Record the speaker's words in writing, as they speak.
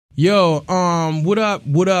Yo, what up,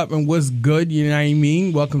 and what's good? You know what I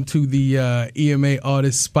mean? Welcome to the EMA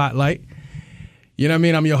Artist Spotlight. You know what I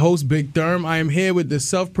mean? I'm your host, Big Therm. I am here with the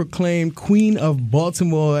self-proclaimed queen of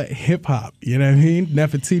Baltimore hip-hop. You know what I mean?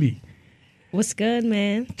 Nefertiti. What's good,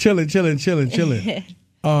 man? Chilling.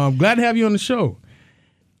 Glad to have you on the show.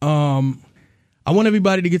 I want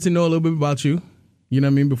everybody to get to know a little bit about you. You know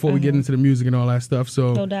what I mean? Before we get into the music and all that stuff.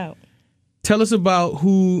 So, no doubt. Tell us about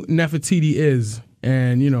who Nefertiti is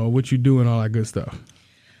and, you know, what you do and all that good stuff.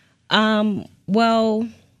 Well,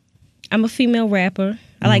 I'm a female rapper.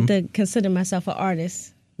 I like to consider myself an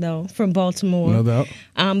artist, though, from Baltimore. No doubt.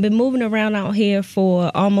 Been moving around out here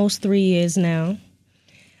for almost 3 years now.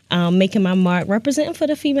 Making my mark, representing for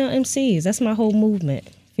the female MCs. That's my whole movement.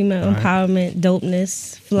 Female empowerment,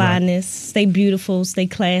 dopeness, flyness, stay beautiful, stay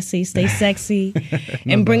classy, stay sexy,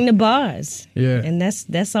 and bring the bars. Yeah. And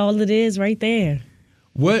that's all it is right there.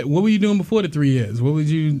 What were you doing before the 3 years?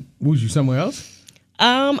 Was you somewhere else?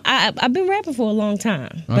 I've been rapping for a long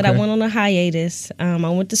time, but I went on a hiatus. I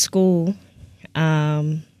went to school.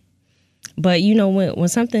 But you know, when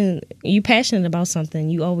something, you passionate about something,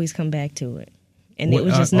 you always come back to it. And it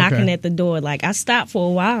was just knocking at the door. Like, I stopped for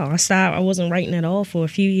a while. I wasn't writing at all for a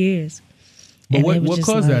few years. But what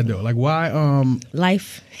caused that, though? Like, why?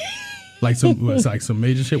 Life. Like, some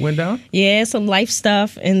major shit went down? Yeah, some life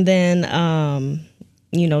stuff. And then,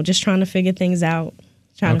 you know, just trying to figure things out.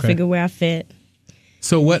 Trying to figure where I fit.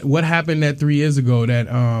 So what happened that 3 years ago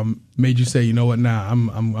that made you say, you know what, nah,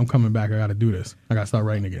 I'm coming back. I got to do this. I got to start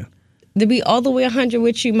writing again. To be all the way 100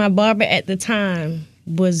 with you, my barber at the time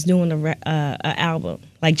was doing a album,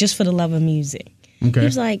 like just for the love of music. Okay. He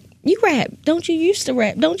was like, "You rap, don't you? Used to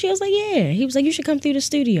rap, don't you?" I was like, "Yeah." He was like, "You should come through the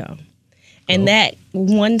studio." And that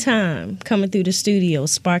one time coming through the studio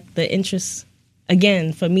sparked the interest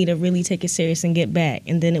again for me to really take it serious and get back.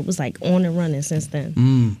 And then it was like on and running since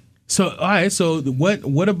then. So, all right. So,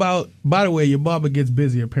 what about? By the way, your barber gets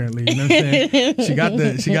busy apparently. You know what I'm saying? she got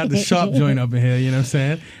the sharp joint up in here. You know what I'm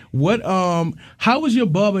saying? How was your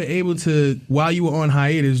barber able to, while you were on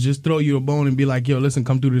hiatus, just throw you a bone and be like, "Yo, listen,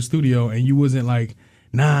 come through the studio," and you wasn't like,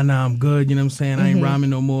 "Nah, I'm good." You know what I'm saying? I ain't rhyming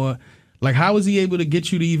no more. Like, how was he able to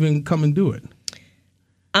get you to even come and do it?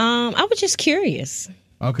 I was just curious.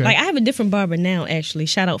 Okay. Like, I have a different barber now. Actually,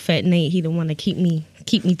 shout out Fat Nate. He the one that keep me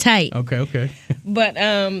tight. Okay. But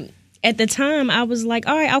at the time, I was like,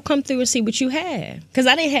 all right, I'll come through and see what you have. Because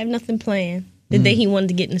I didn't have nothing planned the day he wanted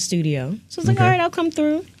to get in the studio. So I was like, all right, I'll come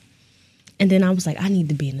through. And then I was like, I need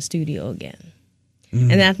to be in the studio again.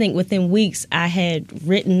 And I think within weeks, I had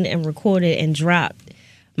written and recorded and dropped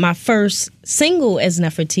my first single as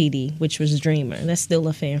Nefertiti, which was Dreamer. That's still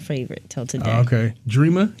a fan favorite till today. Okay.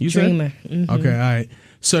 Dreamer, you said? Dreamer. Mm-hmm. Okay, all right.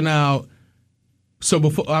 So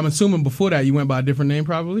before, I'm assuming before that, you went by a different name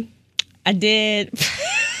probably? I did.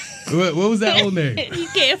 What was that old name? You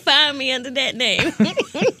can't find me under that name.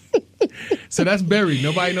 So that's buried.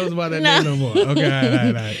 Nobody knows about that name no more. Okay,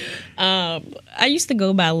 all right. I used to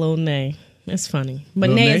go by Lil Nay. That's funny.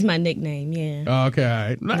 But Lil Nay Nay is my nickname, yeah. Oh, okay, all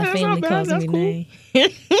right. My family calls me cool. Nay.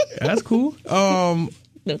 That's cool.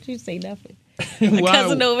 Don't you say nothing. My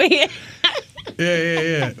cousin over here.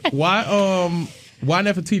 Yeah. Why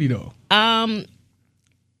Nefertiti though?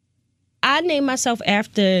 I named myself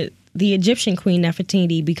after the Egyptian queen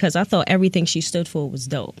Nefertiti because I thought everything she stood for was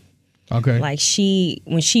dope. Okay. Like,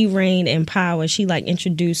 when she reigned in power, she like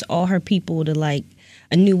introduced all her people to like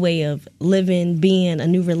a new way of living, being, a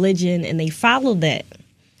new religion, and they followed that.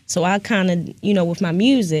 So I kind of, you know, with my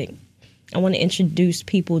music, I want to introduce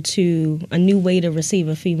people to a new way to receive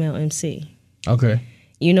a female MC. Okay.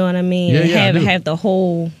 You know what I mean? Yeah, and have the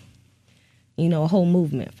whole, you know, a whole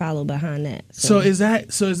movement follow behind that. So is that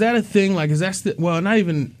a thing? Like, is that not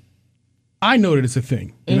even? I know that it's a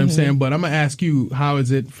thing. You know what I'm saying? But I'm gonna ask you, how is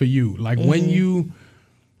it for you? Like when you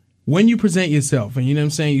present yourself and you know what I'm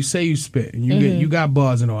saying, you say you spit and you got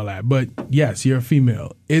bars and all that. But yes, you're a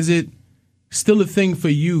female. Is it still a thing for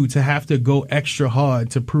you to have to go extra hard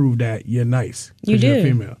to prove that you're nice? You do. You're a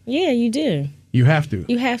female. Yeah, you do. You have to.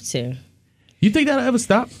 You have to. You think that'll ever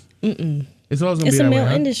stop? Mm-mm. It's always gonna be that way. It's a male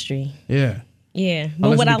huh? industry. Yeah. Yeah.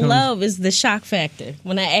 But what I love is the shock factor.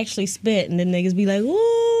 When I actually spit and the niggas be like,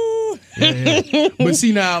 ooh. Yeah. But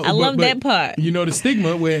see now, I love that part. You know the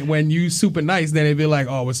stigma when you super nice, then they be like,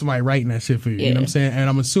 oh, was somebody writing that shit for you? Yeah. You know what I'm saying? And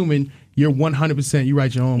I'm assuming you're 100%. You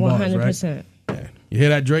write your own bars, right? 100%. Yeah. You hear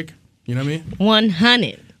that, Drake? You know what I mean?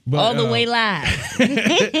 100. But, all the way live.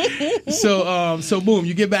 So boom,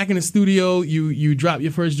 you get back in the studio. You drop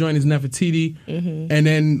your first joint as Nefertiti, and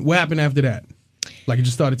then what happened after that? Like, it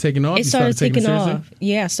just started taking off? It started taking off.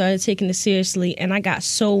 Yeah, I started taking it seriously, and I got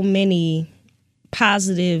so many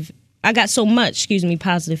positive I got so much,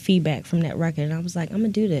 positive feedback from that record, and I was like, I'm gonna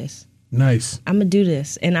do this. Nice. I'm gonna do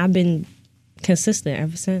this, and I've been consistent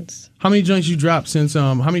ever since. How many joints you dropped since?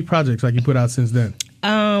 How many projects like you put out since then?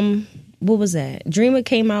 What was that? Dreamer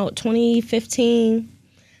came out 2015,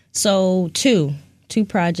 so two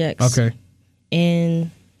projects. Okay.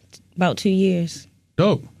 In about 2 years.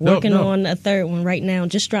 Dope. Working on a third one right now.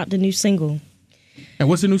 Just dropped a new single. And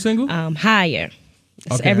what's the new single? Higher.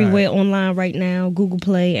 It's everywhere online right now. Google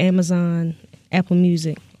Play, Amazon, Apple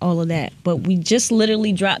Music, all of that. But we just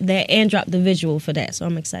literally dropped that and dropped the visual for that, so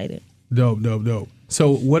I'm excited. Dope.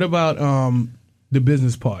 So what about the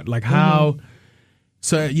business part? Like how...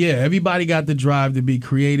 So, yeah, everybody got the drive to be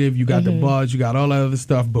creative. You got the buzz. You got all that other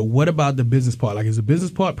stuff. But what about the business part? Like, is the business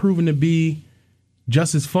part proven to be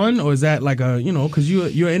just as fun? Or is that like because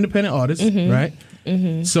you're an independent artist, right?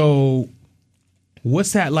 Mm-hmm. So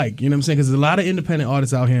what's that like? You know what I'm saying? Because there's a lot of independent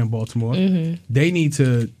artists out here in Baltimore. They need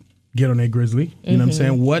to get on their Grizzly. You know what I'm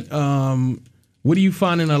saying? What do you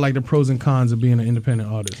finding are like the pros and cons of being an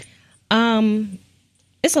independent artist?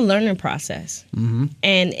 It's a learning process.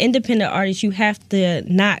 And independent artists, you have to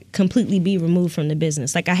not completely be removed from the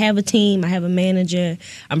business. Like I have a team, I have a manager,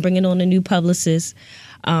 I'm bringing on a new publicist,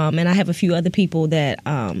 and I have a few other people that,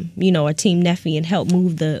 are Team Neffy and help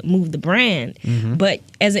move the brand. But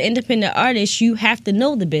as an independent artist, you have to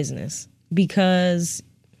know the business because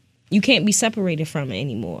you can't be separated from it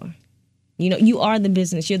anymore. You are the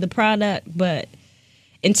business, you're the product, but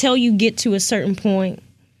until you get to a certain point,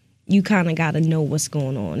 you kind of got to know what's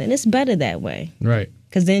going on. And it's better that way. Right.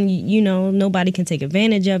 Because then, nobody can take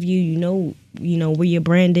advantage of you. You know where your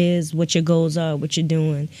brand is, what your goals are, what you're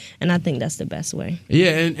doing. And I think that's the best way.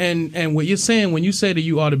 Yeah, and what you're saying, when you say that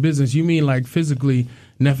you are the business, you mean like physically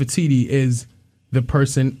Nefertiti is the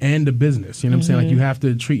person and the business. You know what I'm saying? Like you have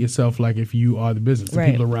to treat yourself like if you are the business. The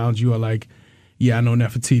people around you are like, yeah, I know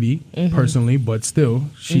Nefertiti personally, but still,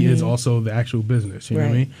 she is also the actual business. You know what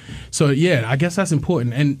I mean? So, yeah, I guess that's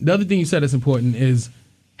important. And the other thing you said that's important is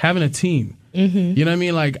having a team. You know what I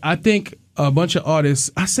mean? Like, I think a bunch of artists,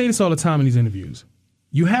 I say this all the time in these interviews,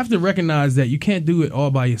 you have to recognize that you can't do it all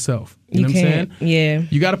by yourself. You know what I'm saying? Yeah.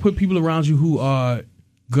 You got to put people around you who are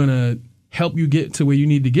going to help you get to where you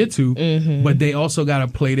need to get to, but they also got to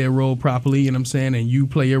play their role properly, you know what I'm saying? And you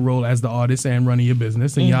play your role as the artist and running your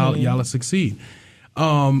business, and y'all will succeed.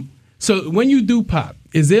 So when you do pop,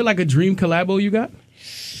 is there like a dream collabo you got?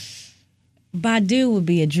 Badu would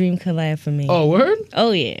be a dream collab for me. Oh, word?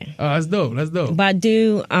 Oh, yeah. Oh, that's dope.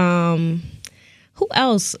 Badu, who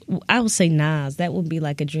else? I would say Nas. That would be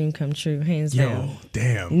like a dream come true, hands down. Yo,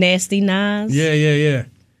 damn. Nasty Nas. Yeah.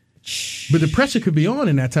 But the pressure could be on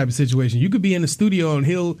in that type of situation. You could be in the studio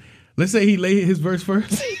and let's say he lay his verse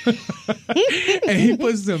first and he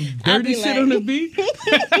puts some dirty shit on the beat.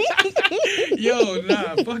 Yo,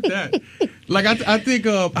 nah, fuck that. Like, I think,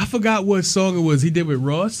 I forgot what song it was he did with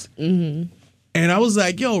Ross. And I was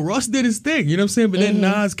like, yo, Ross did his thing. You know what I'm saying? But then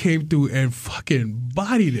Nas came through and fucking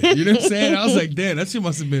bodied it. You know what I'm saying? I was like, damn, that shit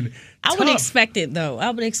must have been tough. I would expect it, though.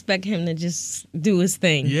 I would expect him to just do his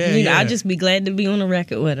thing. Yeah. I'd just be glad to be on the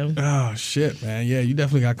record with him. Oh, shit, man. Yeah, you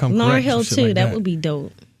definitely got to come Lauryn Hill, too. Like that would be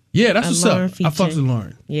dope. Yeah, that's what's up. Feature. I fucks with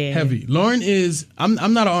Lauryn. Yeah. Heavy. Lauryn is, I'm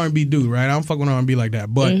not an R&B dude, right? I don't fuck with R&B like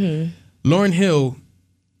that. But Lauryn Hill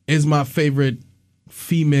is my favorite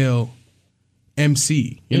female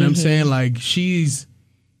MC. You know what I'm saying? Like, she's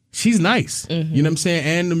nice. You know what I'm saying?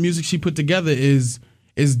 And the music she put together is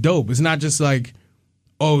dope. It's not just like,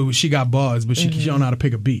 oh, she got bars, but she don't know how to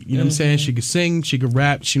pick a beat. You know what I'm saying? She could sing, she could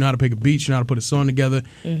rap, she know how to pick a beat, she know how to put a song together.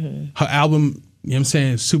 Her album, you know what I'm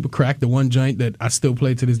saying, Super Crack, the one joint that I still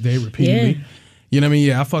play to this day repeatedly. Yeah. You know what I mean?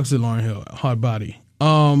 Yeah, I fucks with Lauryn Hill, hard body.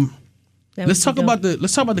 Let's talk about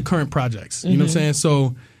the current projects. You know what I'm saying?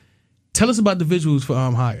 So tell us about the visuals for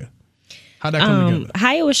Higher. How'd that come together?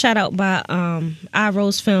 Higher was shot out by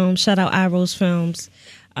iRose Films. Shout out iRose Films.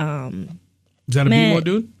 Is that a B-More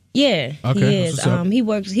dude? Yeah, okay, he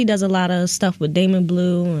is. He does a lot of stuff with Damon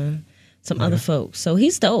Blue and some other folks. So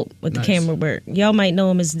he's dope with the camera work. Y'all might know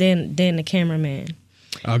him as Dan the cameraman.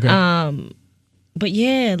 Okay. But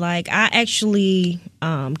yeah, like I actually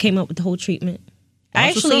came up with the whole treatment. I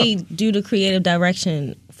actually do the creative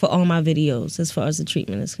direction for all my videos as far as the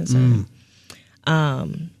treatment is concerned.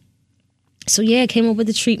 So yeah, I came up with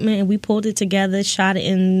the treatment and we pulled it together, shot it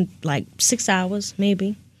in like 6 hours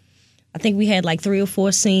maybe. I think we had like 3 or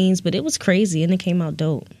 4 scenes, but it was crazy and it came out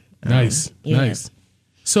dope. Nice.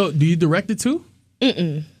 So do you direct it too?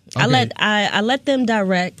 Okay. I let them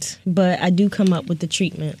direct, but I do come up with the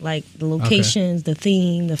treatment, like the locations, the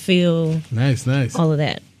theme, the feel. Nice. All of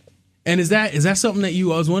that. And is that something that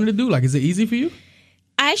you always wanted to do? Like, is it easy for you?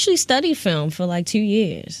 I actually studied film for like 2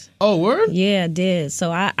 years. Oh, word? Yeah, I did.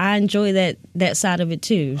 So I enjoy that side of it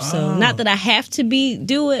too. So not that I have to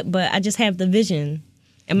do it, but I just have the vision.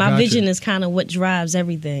 And my vision is kind of what drives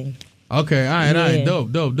everything. Okay, all right.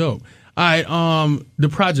 Dope. All right, the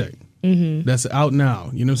project that's out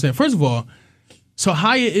now. You know what I'm saying? First of all, so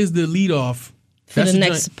Higher is the lead off. For the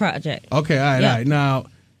next project. Okay, all right. Now,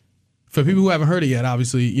 for people who haven't heard it yet,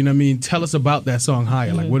 obviously, you know what I mean, tell us about that song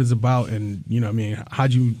Higher. Like, what it's about, and, you know what I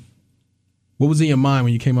mean, what was in your mind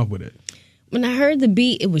when you came up with it? When I heard the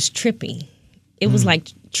beat, it was trippy. It was like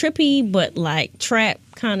trippy, but like trap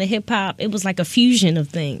kind of hip hop. It was like a fusion of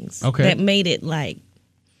things that made it like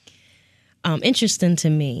interesting to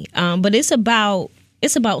me. But it's about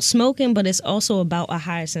smoking, but it's also about a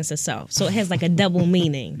higher sense of self. So it has like a double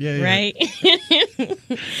meaning, right?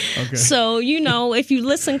 Okay. So, you know, if you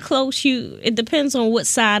listen close, it depends on what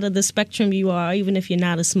side of the spectrum you are. Even if you're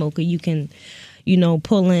not a smoker, you can, you know,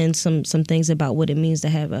 pull in some things about what it means to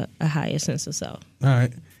have a higher sense of self. All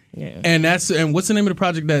right. Yeah. And what's the name of the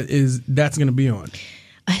project that's going to be on?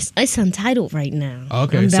 It's untitled right now.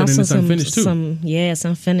 Okay, I'm so then it's unfinished too. It's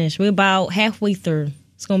unfinished. We're about halfway through.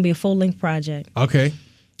 It's going to be a full-length project. Okay.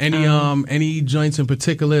 Any joints in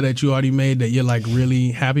particular that you already made that you're like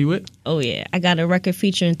really happy with? Oh yeah, I got a record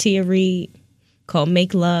featuring Tia Reid called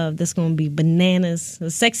 "Make Love." That's going to be bananas.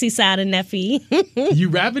 The sexy side of Neffy. You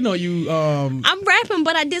rapping or you? I'm rapping,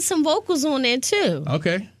 but I did some vocals on there too.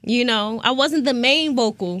 Okay. You know, I wasn't the main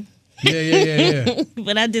vocal. Yeah.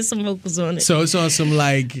 But I did some vocals on it. So it's on some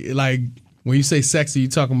like when you say sexy, you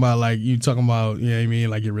talking about you know what I mean,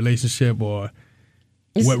 like your relationship or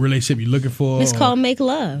what relationship you looking for? It's called "Make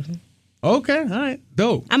Love." Okay, all right,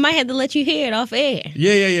 dope. I might have to let you hear it off air.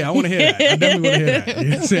 Yeah. I want to hear that. I definitely want to hear that. You know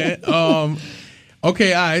what I'm saying?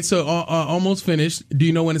 Okay, all right. So almost finished. Do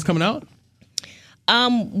you know when it's coming out?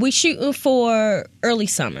 We're shooting for early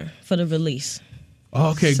summer for the release.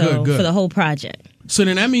 Okay, good. For the whole project. So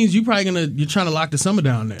then that means you're trying to lock the summer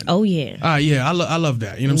down then. Oh yeah. Yeah, I love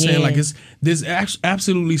that. You know what I'm saying? Like there's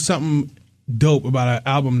absolutely something dope about an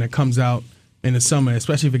album that comes out in the summer,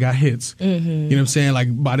 especially if it got hits. You know what I'm saying?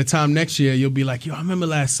 Like by the time next year, you'll be like, yo, I remember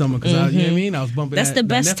last summer because you know what I mean? I was bumping. That's the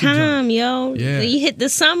best time, yo. Yeah. When you hit the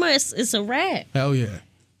summer, it's a wrap. Hell yeah,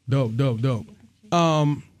 dope.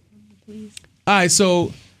 All right,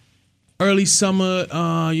 so early summer,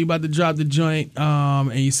 you about to drop the joint,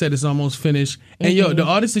 and you said it's almost finished. And yo, the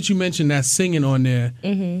artist that you mentioned that's singing on there,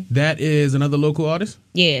 that is another local artist?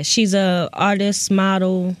 Yeah, she's a artist,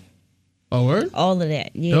 model. Oh, word? All of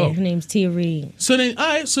that. Yeah, dope. Her name's Tia Reid. So then, all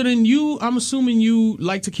right, I'm assuming you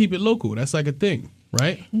like to keep it local. That's like a thing,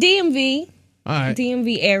 right? DMV. All right.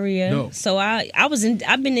 DMV area. Dope. So I've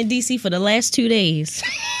been in DC for the last 2 days.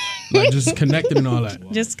 Like just connecting and all that.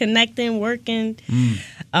 Just connecting, working.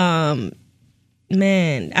 Man,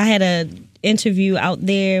 I had a interview out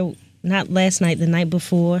there, not last night, the night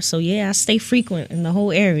before. So yeah, I stay frequent in the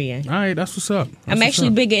whole area. All right, that's what's up. I'm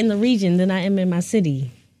actually bigger in the region than I am in my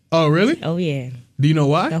city. Oh, really? Oh yeah. Do you know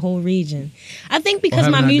why? The whole region. I think because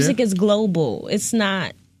my music is global. It's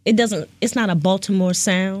not a Baltimore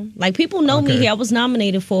sound. Like people know me here. I was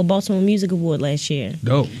nominated for a Baltimore Music Award last year.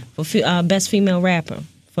 Dope. For Best Female Rapper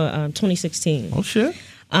for 2016. Oh shit.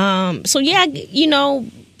 So yeah, you know,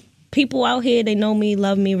 people out here, they know me,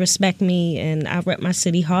 love me, respect me, and I rep my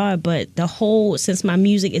city hard. But since my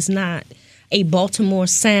music is not a Baltimore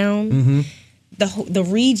sound, the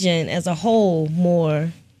region as a whole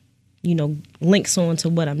more, you know, links on to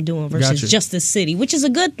what I'm doing versus just the city, which is a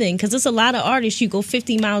good thing because there's a lot of artists you go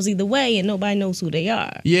 50 miles either way and nobody knows who they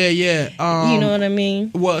are. Yeah. You know what I mean?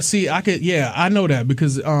 Well, see, I know that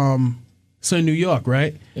because so in New York,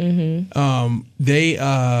 right? They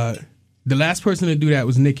the last person to do that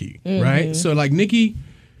was Nicki, right? So like Nicki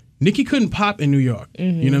couldn't pop in New York,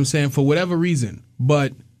 you know what I'm saying, for whatever reason,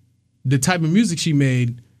 but the type of music she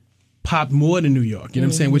made popped more than New York, you know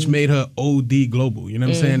what I'm saying, which made her OD global, you know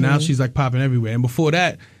what I'm saying? Now she's like popping everywhere. And before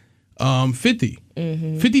that, 50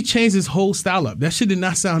 changed his whole style up. That shit did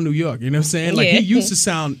not sound New York, you know what I'm saying? Like he used to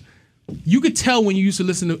sound, you could tell when you used to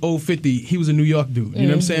listen to old 50, he was a New York dude, you know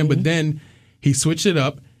what I'm saying? But then he switched it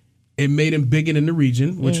up. It made him bigger in the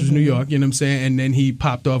region, which was New York, you know what I'm saying? And then he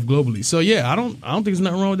popped off globally. So yeah, I don't think there's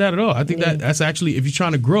nothing wrong with that at all. I think that's actually, if you're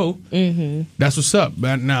trying to grow, that's what's up.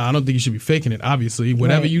 But now I don't think you should be faking it, obviously.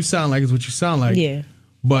 Whatever you sound like is what you sound like. Yeah.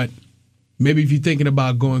 But maybe if you're thinking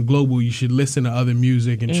about going global, you should listen to other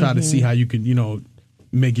music and try to see how you can, you know,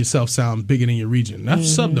 make yourself sound bigger than your region. That's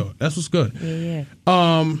what's up though. That's what's good. Yeah.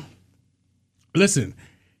 Listen,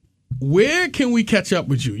 where can we catch up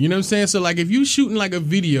with you? You know what I'm saying? So, like, if you shooting like a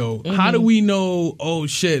video, how do we know? Oh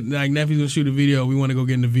shit! Like, Nephie's gonna shoot a video. We want to go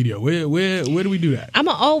get in the video. Where do we do that? I'm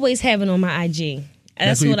always have it on my IG.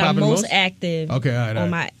 That's what I'm most active. Okay, all right, on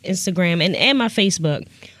my Instagram and my Facebook.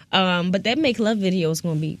 But that Make Love video is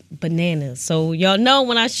gonna be bananas. So y'all know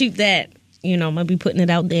when I shoot that, you know, I'm gonna be putting it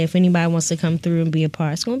out there. If anybody wants to come through and be a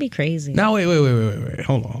part, it's gonna be crazy. Now wait.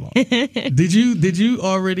 Hold on. Did you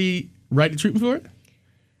already write the treatment for it?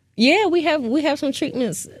 Yeah, we have some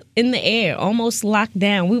treatments in the air, almost locked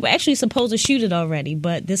down. We were actually supposed to shoot it already,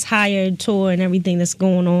 but this hired tour and everything that's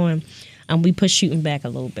going on, we pushed shooting back a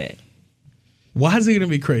little bit. Why is it gonna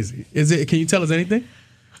be crazy? Can you tell us anything?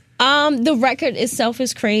 The record itself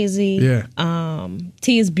is crazy. Yeah.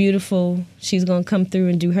 T is beautiful. She's gonna come through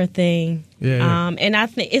and do her thing. Yeah. And I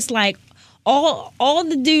think it's like all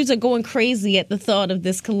the dudes are going crazy at the thought of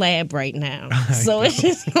this collab right now. So it's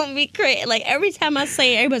just gonna be crazy. Like every time I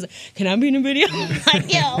say it, everybody's like, "Can I be in the video?" I'm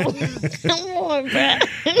like, yo, come on, bro.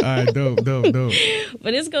 All right, dope.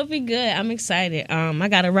 But it's gonna be good. I'm excited. I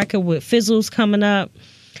got a record with Fizzles coming up.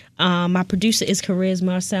 My producer is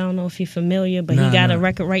Charisma. I don't know if you're familiar, but he got a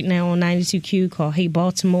record right now on 92Q called Hey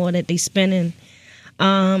Baltimore that they spinning.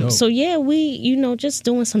 So yeah, we just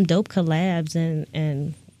doing some dope collabs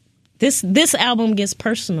and this album gets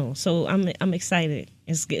personal. So I'm excited.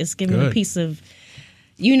 It's giving me a piece of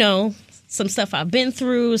some stuff I've been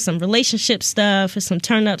through, some relationship stuff, some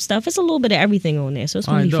turn up stuff. It's a little bit of everything on there. So it's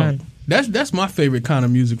gonna be fun. That's my favorite kind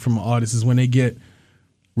of music from an artist is when they get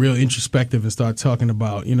real introspective and start talking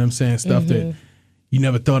about, you know what I'm saying, stuff that you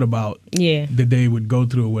never thought about that they would go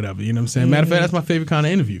through or whatever. You know what I'm saying? Matter of fact, that's my favorite kind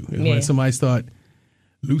of interview. Is when somebody start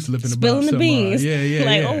loose lipping spilling about the beans.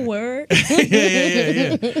 Like, oh, word.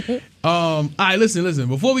 yeah. All right, listen.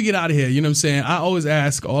 Before we get out of here, you know what I'm saying, I always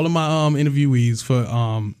ask all of my interviewees for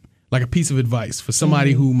like a piece of advice for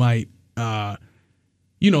somebody who might be on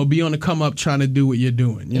the come up trying to do what you're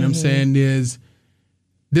doing. You know what I'm saying? There's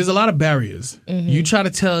a lot of barriers. You try to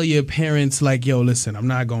tell your parents, like, yo, listen, I'm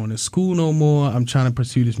not going to school no more. I'm trying to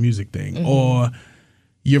pursue this music thing. Or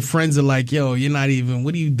your friends are like, yo, you're not even,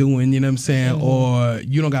 what are you doing? You know what I'm saying? Or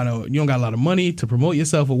you don't got a lot of money to promote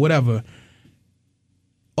yourself or whatever.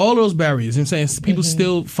 All those barriers, you know what I'm saying? People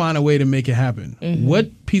still find a way to make it happen.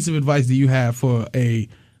 What piece of advice do you have for a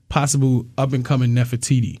possible up-and-coming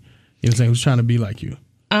Nefertiti, you know what I'm saying, who's trying to be like you?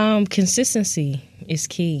 Consistency is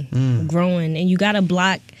key. Growing, and you got to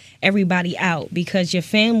block everybody out because your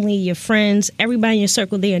family, your friends, everybody in your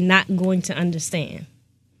circle, they are not going to understand.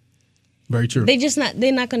 Very true.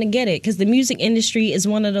 They're not going to get it because the music industry is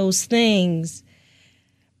one of those things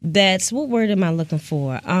that's, what word am I looking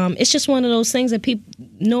for? It's just one of those things that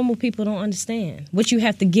normal people don't understand. What you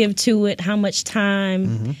have to give to it, how much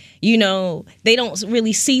time, they don't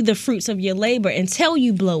really see the fruits of your labor until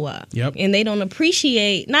you blow up. Yep. And they don't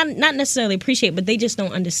appreciate, not necessarily appreciate, but they just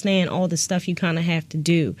don't understand all the stuff you kind of have to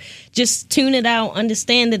do. Just tune it out,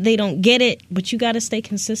 understand that they don't get it, but you got to stay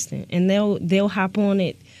consistent. And they'll hop on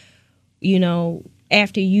it,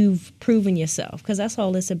 after you've proven yourself, because that's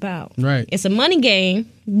all it's about. Right. It's a money game,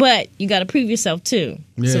 but you got to prove yourself too.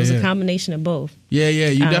 So it's a combination of both. Yeah.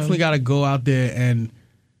 You definitely got to go out there and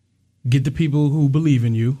get the people who believe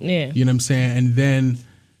in you. Yeah. You know what I'm saying? And then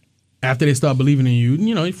after they start believing in you,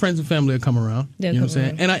 your friends and family will come around. You know what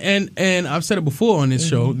I'm saying? And I've said it before on this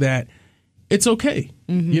show that it's okay.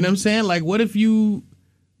 You know what I'm saying? Like, what if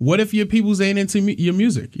your peoples ain't into your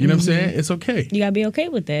music? You know what I'm saying? It's okay. You gotta be okay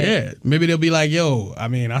with that. Yeah. Maybe they'll be like, yo, I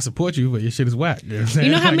mean, I support you, but your shit is whack. You know what I'm saying?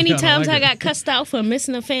 You know how many times I got cussed out for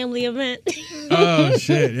missing a family event? Oh,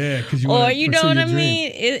 shit, yeah. Or you know what I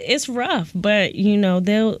mean? It's rough, but,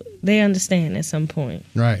 they understand at some point.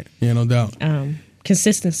 Right. Yeah, no doubt.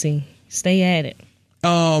 Consistency. Stay at it.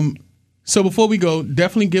 So before we go,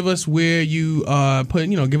 definitely give us where you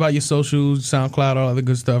give out your socials, SoundCloud, all other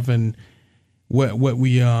good stuff, and what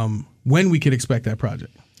we when we could expect that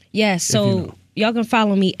project. Yes, so y'all can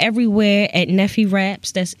follow me everywhere at Neffy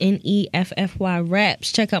Raps. That's Neffy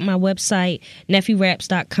Raps. Check out my website,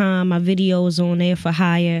 neffyraps.com. My video is on there for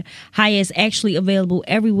hire. Hire is actually available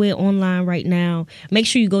everywhere online right now. Make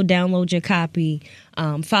sure you go download your copy.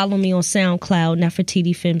 Follow me on SoundCloud,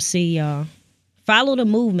 Nefertiti FemC, y'all. Follow the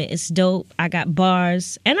movement. It's dope. I got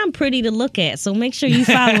bars, and I'm pretty to look at, so make sure you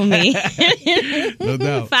follow me. No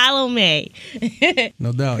doubt. Follow me.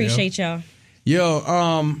 No doubt. Appreciate y'all.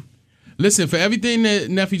 Yo, listen, for everything that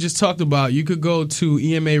Neffy just talked about, you could go to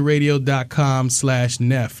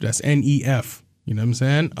emaradio.com/Neff. That's NEF. You know what I'm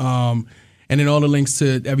saying? And then all the links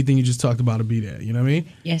to everything you just talked about will be there. You know what I mean?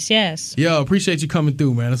 Yes. Yo, appreciate you coming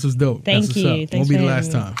through, man. This was dope. Thank you. Won't be the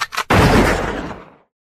last time.